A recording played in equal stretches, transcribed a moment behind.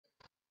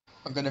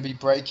I'm going to be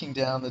breaking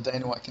down the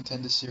Dana White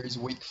Contender Series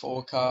Week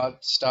 4 card,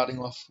 starting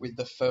off with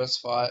the first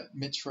fight,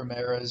 Mitch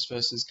Ramirez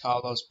versus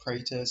Carlos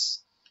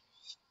Prates.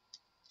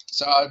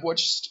 So I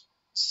watched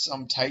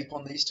some tape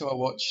on these two. I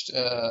watched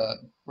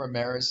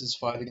Ramirez's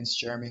fight against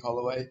Jeremy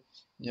Holloway.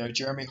 You know,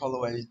 Jeremy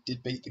Holloway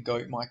did beat the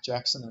GOAT Mike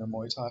Jackson in a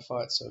Muay Thai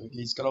fight, so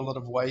he's got a lot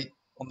of weight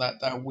on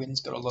that. That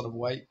win's got a lot of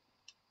weight.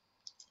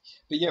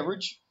 But yeah,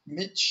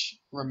 Mitch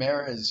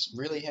Ramirez,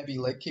 really heavy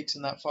leg kicks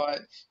in that fight.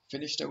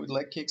 Finished it with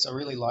leg kicks. I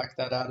really liked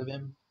that out of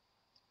him.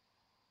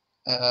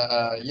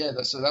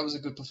 So that was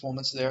a good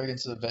performance there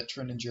against the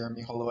veteran in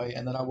Jeremy Holloway.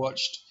 And then I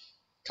watched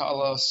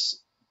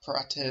Carlos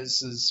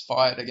Prates'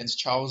 fight against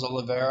Charles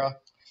Oliveira.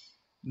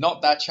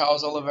 Not that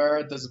Charles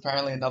Oliveira. There's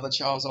apparently another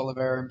Charles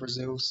Oliveira in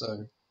Brazil.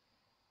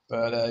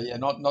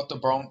 Not the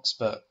Bronx,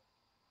 but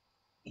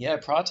yeah,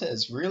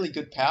 Prates really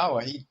good power.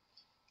 He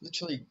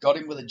literally got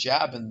him with a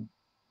jab and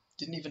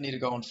didn't even need to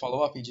go and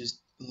follow up.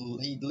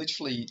 He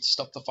literally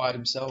stopped the fight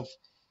himself.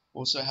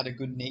 Also had a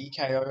good knee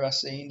KO I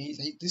seen.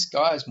 This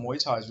guy's Muay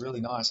Thai is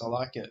really nice. I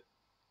like it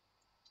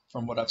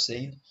from what I've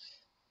seen.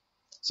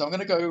 So I'm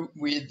gonna go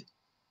with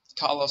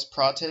Carlos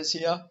Prates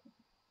here.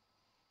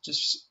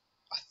 Just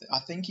I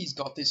think he's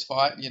got this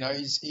fight. You know,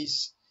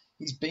 he's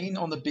been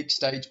on the big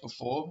stage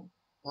before.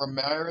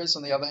 Ramirez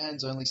on the other hand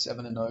is only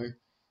 7-0,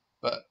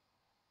 but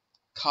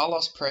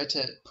Carlos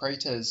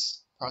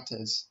Prates,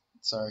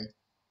 sorry,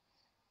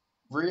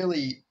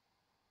 really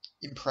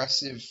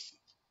impressive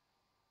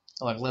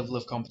like level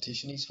of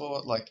competition he's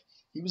fought. Like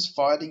he was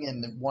fighting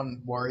in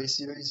one Warrior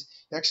series.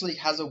 He actually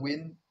has a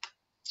win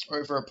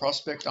over a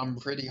prospect I'm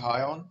pretty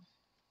high on,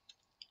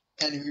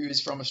 and who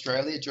is from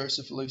Australia,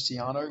 Joseph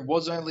Luciano.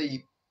 Was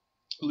only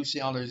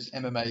Luciano's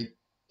MMA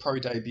pro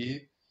debut,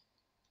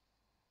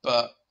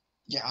 but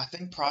yeah, I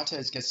think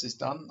Prates gets this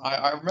done.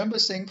 I remember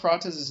seeing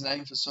Prates'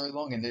 name for so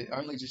long, and it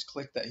only just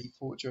clicked that he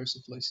fought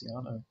Joseph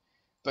Luciano.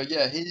 But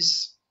yeah,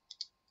 he's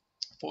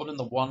fought in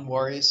the One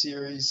Warrior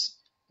series,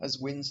 has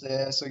wins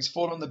there. So he's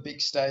fought on the big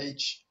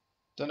stage.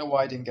 Don't know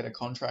why he didn't get a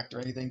contract or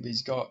anything, but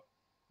he's got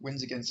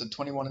wins against a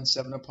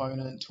 21-7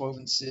 opponent,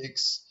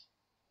 12-6,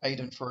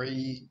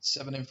 8-3,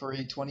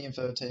 7-3,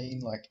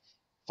 20-13, like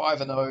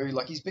 5-0.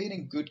 Like he's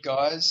beating good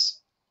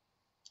guys.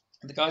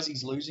 And the guys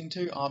he's losing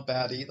to aren't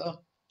bad either.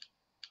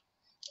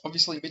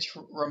 Obviously, Mitch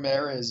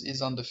Ramirez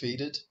is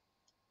undefeated,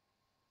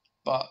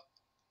 but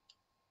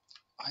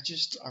I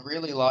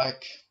really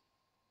like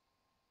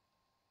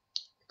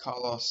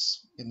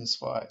Carlos in this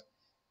fight.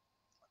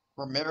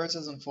 Ramirez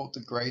hasn't fought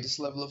the greatest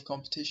level of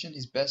competition.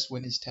 His best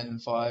win is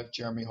 10-5,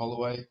 Jeremy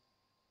Holloway.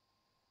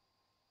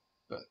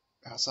 But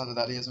outside of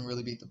that, he hasn't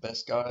really beat the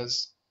best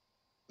guys.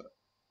 But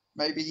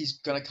maybe he's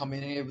going to come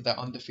in here with that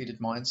undefeated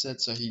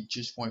mindset, so he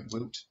just won't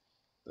wilt.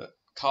 But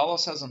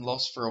Carlos hasn't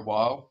lost for a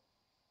while.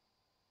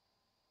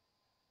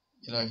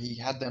 You know, he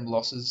had them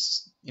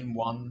losses in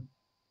one.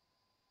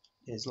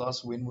 His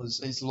last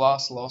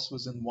loss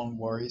was in one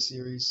Warrior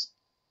series.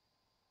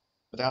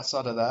 But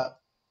outside of that,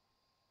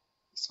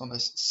 he's on a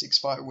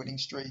 6-fight winning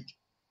streak.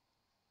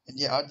 And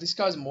yeah, this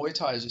guy's Muay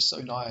Thai is just so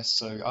nice.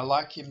 So I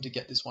like him to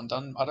get this one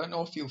done. I don't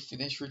know if he'll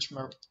finish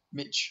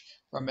Mitch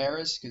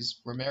Ramirez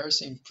because Ramirez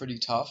seemed pretty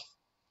tough.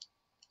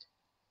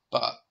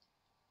 But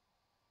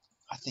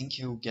I think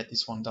he'll get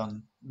this one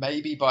done.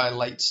 Maybe by a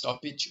late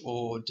stoppage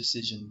or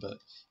decision. But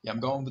yeah, I'm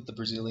going with the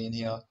Brazilian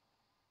here.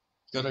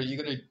 You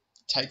gotta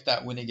take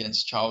that win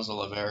against Charles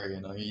Oliveira.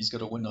 You know, he's got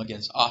to win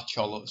against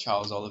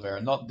Charles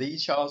Oliveira, not the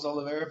Charles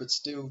Oliveira, but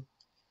still.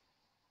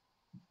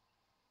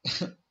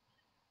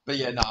 But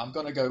yeah, no, I'm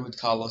gonna go with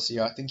Carlos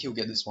here. I think he'll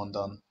get this one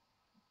done.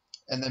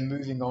 And then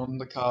moving up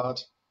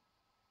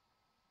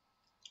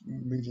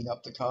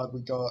the card,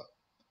 we got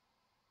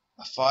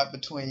a fight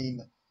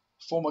between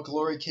former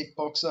Glory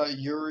kickboxer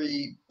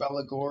Yuri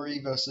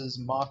Balagori versus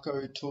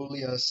Marco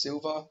Tulia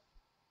Silva.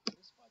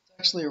 This fight's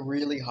actually a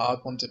really hard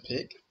one to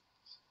pick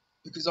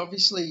because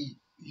obviously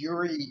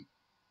Yuri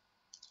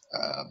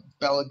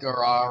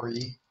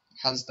Balagori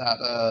has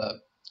that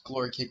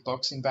Glory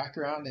kickboxing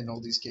background and all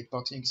this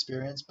kickboxing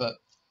experience, but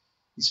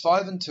he's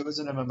 5-2 as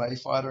an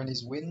MMA fighter, and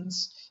his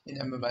wins in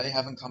MMA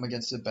haven't come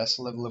against the best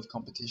level of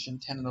competition.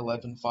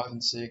 10-11,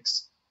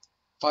 5-6,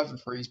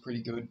 5-3 is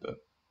pretty good, but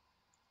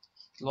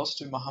he lost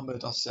to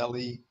Muhammad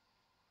Aseli.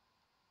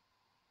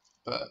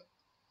 But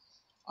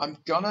I'm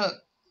gonna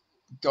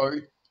go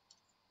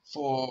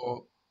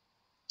for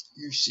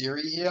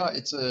Usiri here.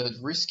 It's a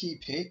risky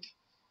pick,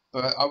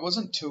 but I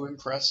wasn't too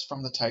impressed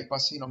from the tape I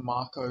seen on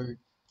Marco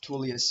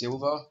Tulia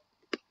Silva.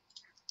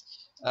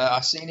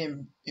 I seen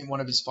him in one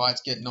of his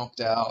fights get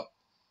knocked out.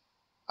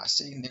 I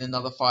seen in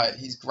another fight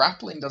his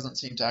grappling doesn't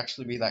seem to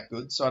actually be that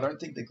good, so I don't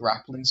think the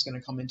grappling's going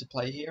to come into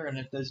play here. And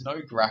if there's no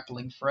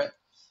grappling threat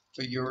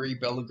for Yuri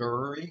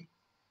Belaguri,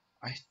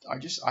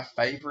 I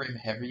favour him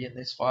heavy in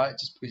this fight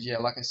just because yeah,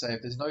 like I say,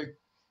 if there's no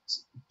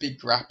big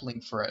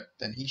grappling threat,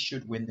 then he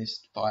should win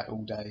this fight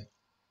all day.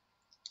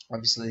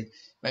 Obviously,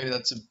 maybe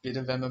that's a bit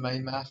of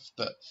MMA math,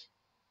 but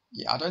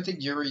yeah, I don't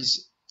think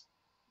Yuri's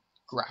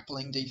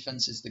grappling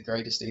defense is the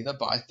greatest either,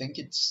 but I think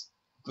it's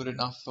good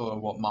enough for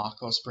what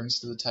Marcos brings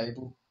to the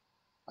table.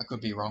 I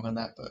could be wrong on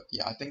that, but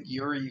yeah, I think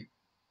Yuri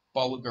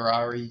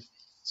Bolgarari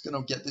is going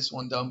to get this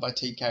one done by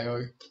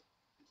TKO.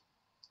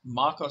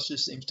 Marcos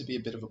just seems to be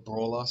a bit of a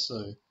brawler,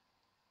 so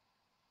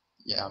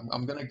yeah,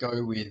 I'm going to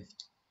go with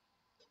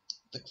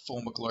the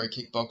former Glory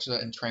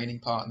kickboxer and training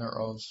partner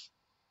of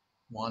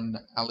one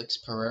Alex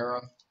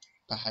Pereira,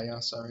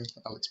 sorry,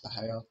 Alex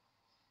Pereira.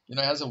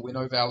 Has a win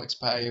over Alex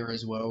Pereira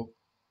as well.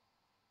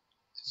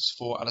 It's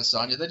for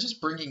Adesanya. They're just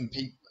bringing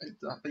people.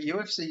 The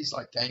UFC's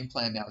like game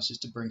plan now is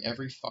just to bring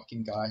every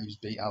fucking guy who's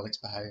beat Alex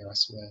Pereira. I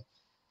swear,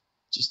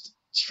 just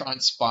try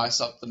and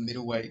spice up the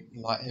middleweight,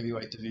 light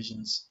heavyweight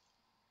divisions.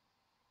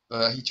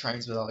 But he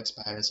trains with Alex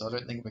Pereira, so I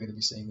don't think we're going to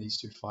be seeing these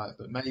two fight.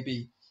 But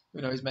maybe,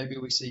 who knows? Maybe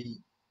we see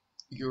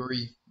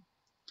Yuri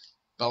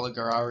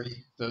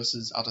Balagarari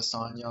versus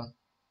Adesanya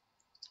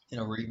in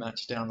a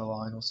rematch down the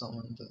line or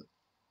something. But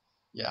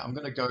yeah, I'm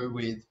going to go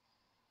with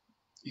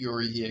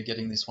Yuri here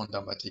getting this one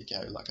done by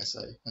TKO, like I say.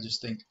 I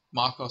just think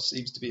Marcos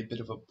seems to be a bit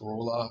of a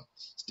brawler.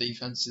 His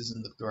defense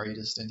isn't the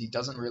greatest, and he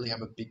doesn't really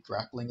have a big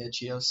grappling edge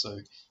here. So,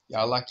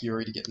 yeah, I like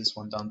Yuri to get this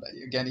one done. But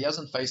again, he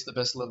hasn't faced the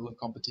best level of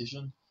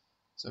competition.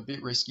 So a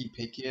bit risky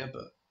pick here,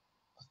 but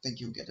I think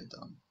he'll get it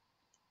done.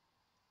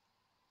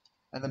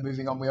 And then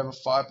moving on, we have a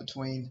fight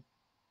between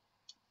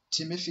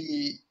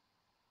Timothy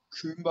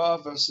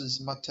Kumba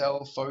versus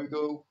Mattel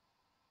Fogel.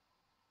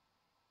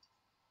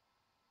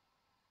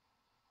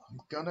 I'm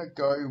gonna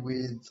go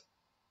with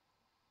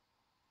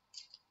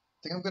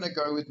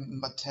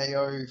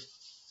Matteo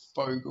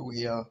Fogel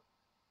here.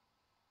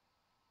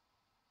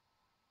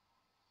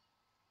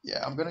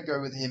 Yeah, I'm gonna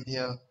go with him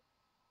here.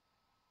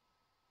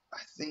 I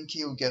think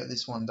he'll get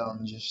this one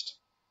done. Just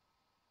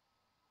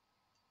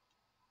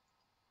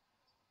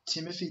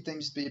Timothy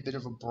seems to be a bit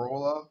of a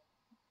brawler,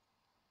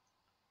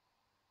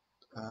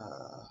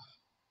 but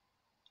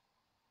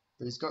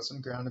he's got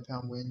some ground and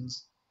pound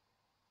wins.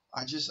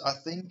 I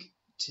think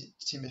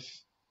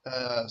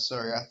I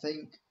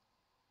think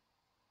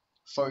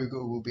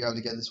Fogel will be able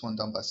to get this one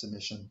done by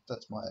submission.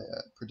 That's my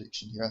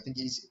prediction here. I think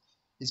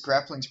his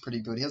grappling's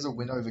pretty good. He has a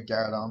win over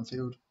Garrett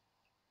Armfield.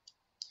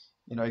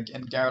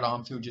 And Garrett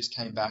Armfield just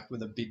came back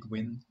with a big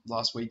win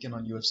last weekend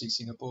on UFC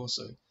Singapore.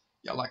 So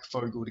yeah, I like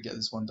Fogel to get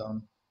this one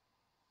done.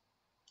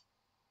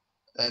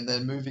 And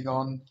then moving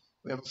on,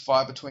 we have a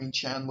fight between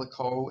Chandler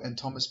Cole and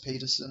Thomas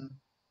Peterson.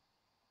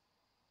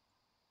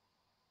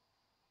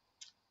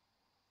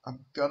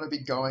 I'm gonna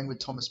be going with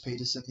Thomas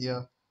Peterson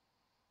here.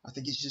 I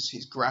think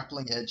his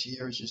grappling edge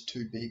here is just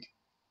too big.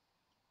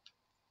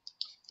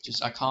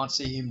 I can't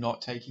see him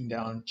not taking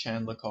down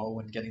Chandler Cole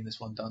and getting this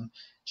one done.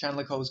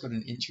 Chandler Cole's got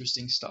an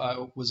interesting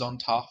style, was on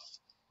tough,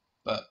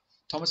 but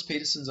Thomas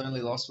Peterson's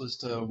only loss was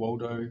to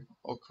Waldo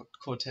or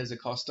Cortez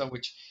Acosta,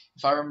 which,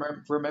 if I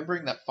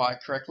remembering that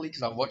fight correctly,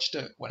 because I watched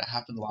it when it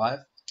happened live,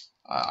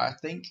 I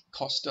think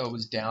Costa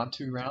was down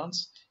 2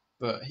 rounds,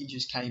 but he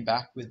just came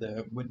back with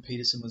when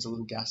Peterson was a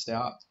little gassed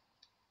out.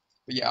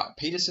 But yeah,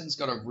 Peterson's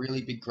got a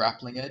really big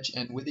grappling edge,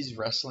 and with his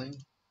wrestling,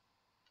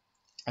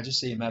 I just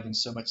see him having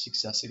so much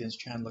success against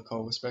Chandler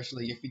Cole,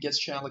 especially if he gets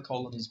Chandler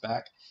Cole on his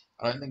back.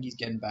 I don't think he's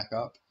getting back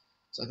up.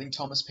 So I think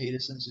Thomas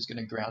Peterson's just going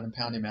to ground and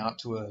pound him out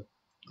to a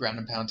ground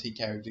and pound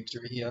TKO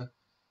victory here.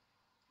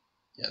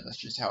 Yeah, that's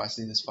just how I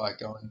see this fight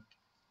going.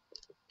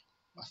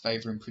 I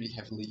favour him pretty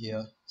heavily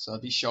here. So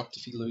I'd be shocked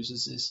if he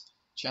loses this.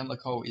 Chandler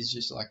Cole is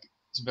just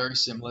it's very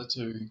similar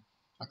to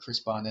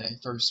Chris Barnett. He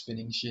throws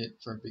spinning shit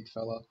for a big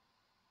fella.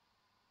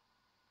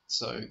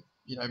 So,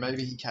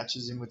 maybe he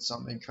catches him with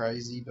something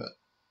crazy, but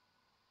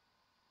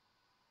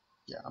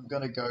yeah, I'm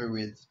going to go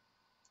with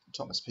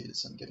Thomas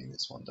Peterson getting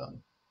this one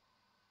done.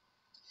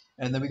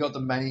 And then we got the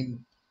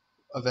main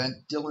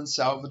event, Dylan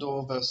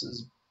Salvador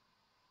versus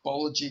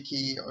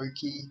Bolajiki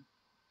Oki.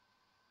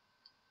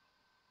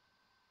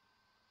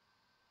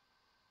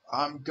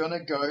 I'm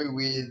gonna go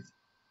with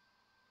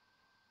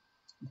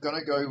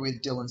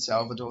Dylan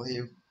Salvador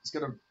here. He's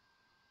got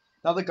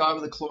another guy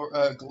with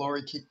a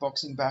glory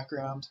kickboxing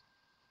background.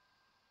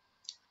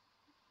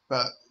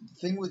 But the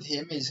thing with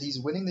him is he's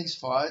winning these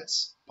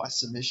fights by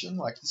submission.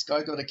 Like, this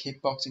guy got a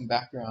kickboxing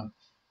background,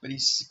 but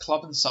he's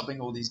club and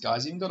subbing all these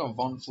guys. He even got a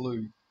Von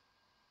Flue.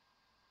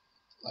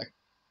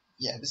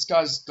 Yeah, this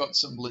guy's got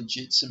some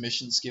legit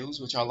submission skills,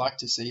 which I like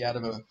to see out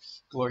of a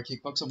glory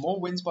kickboxer. More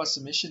wins by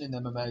submission in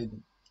MMA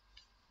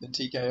than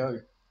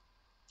TKO,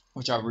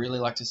 which I really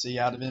like to see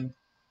out of him.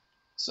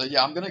 So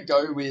yeah, I'm going to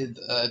go with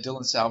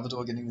Dylan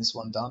Salvador getting this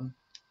one done.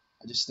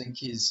 I just think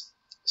his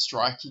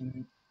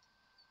striking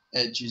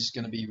edge is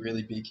going to be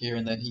really big here,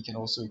 and then he can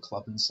also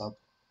club and sub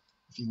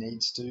if he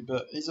needs to.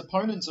 But his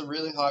opponent's a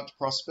really hyped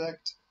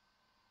prospect.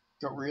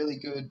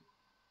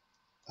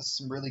 Has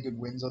some really good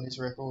wins on his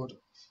record.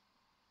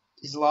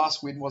 His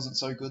last win wasn't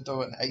so good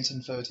though, an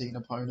 8-13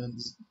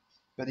 opponent,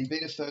 but he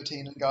beat a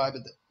 13-0 guy,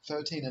 but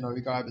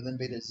then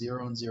beat a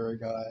 0-0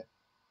 guy.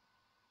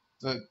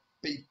 But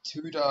beat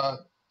Tudor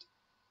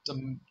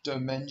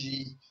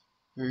Domenji,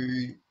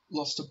 who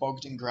lost to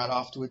Bogdan Grad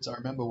afterwards. I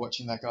remember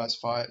watching that guy's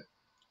fight.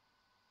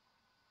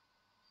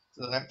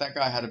 So that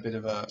guy had a bit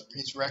of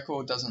his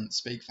record doesn't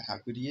speak for how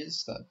good he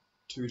is, that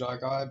Tudor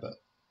guy,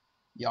 but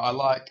yeah, I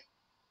like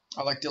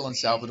I like Dylan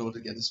Salvador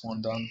to get this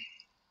one done.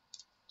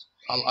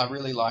 I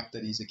really like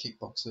that he's a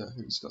kickboxer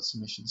who's got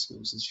submission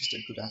skills. It's just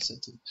a good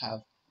asset to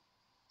have.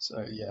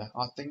 So yeah,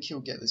 I think he'll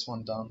get this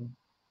one done.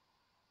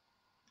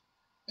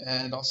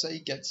 And I'll say he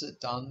gets it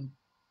done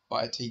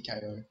by a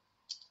TKO.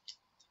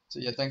 So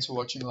yeah, thanks for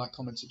watching. Like,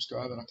 comment,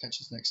 subscribe, and I'll catch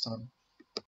you next time.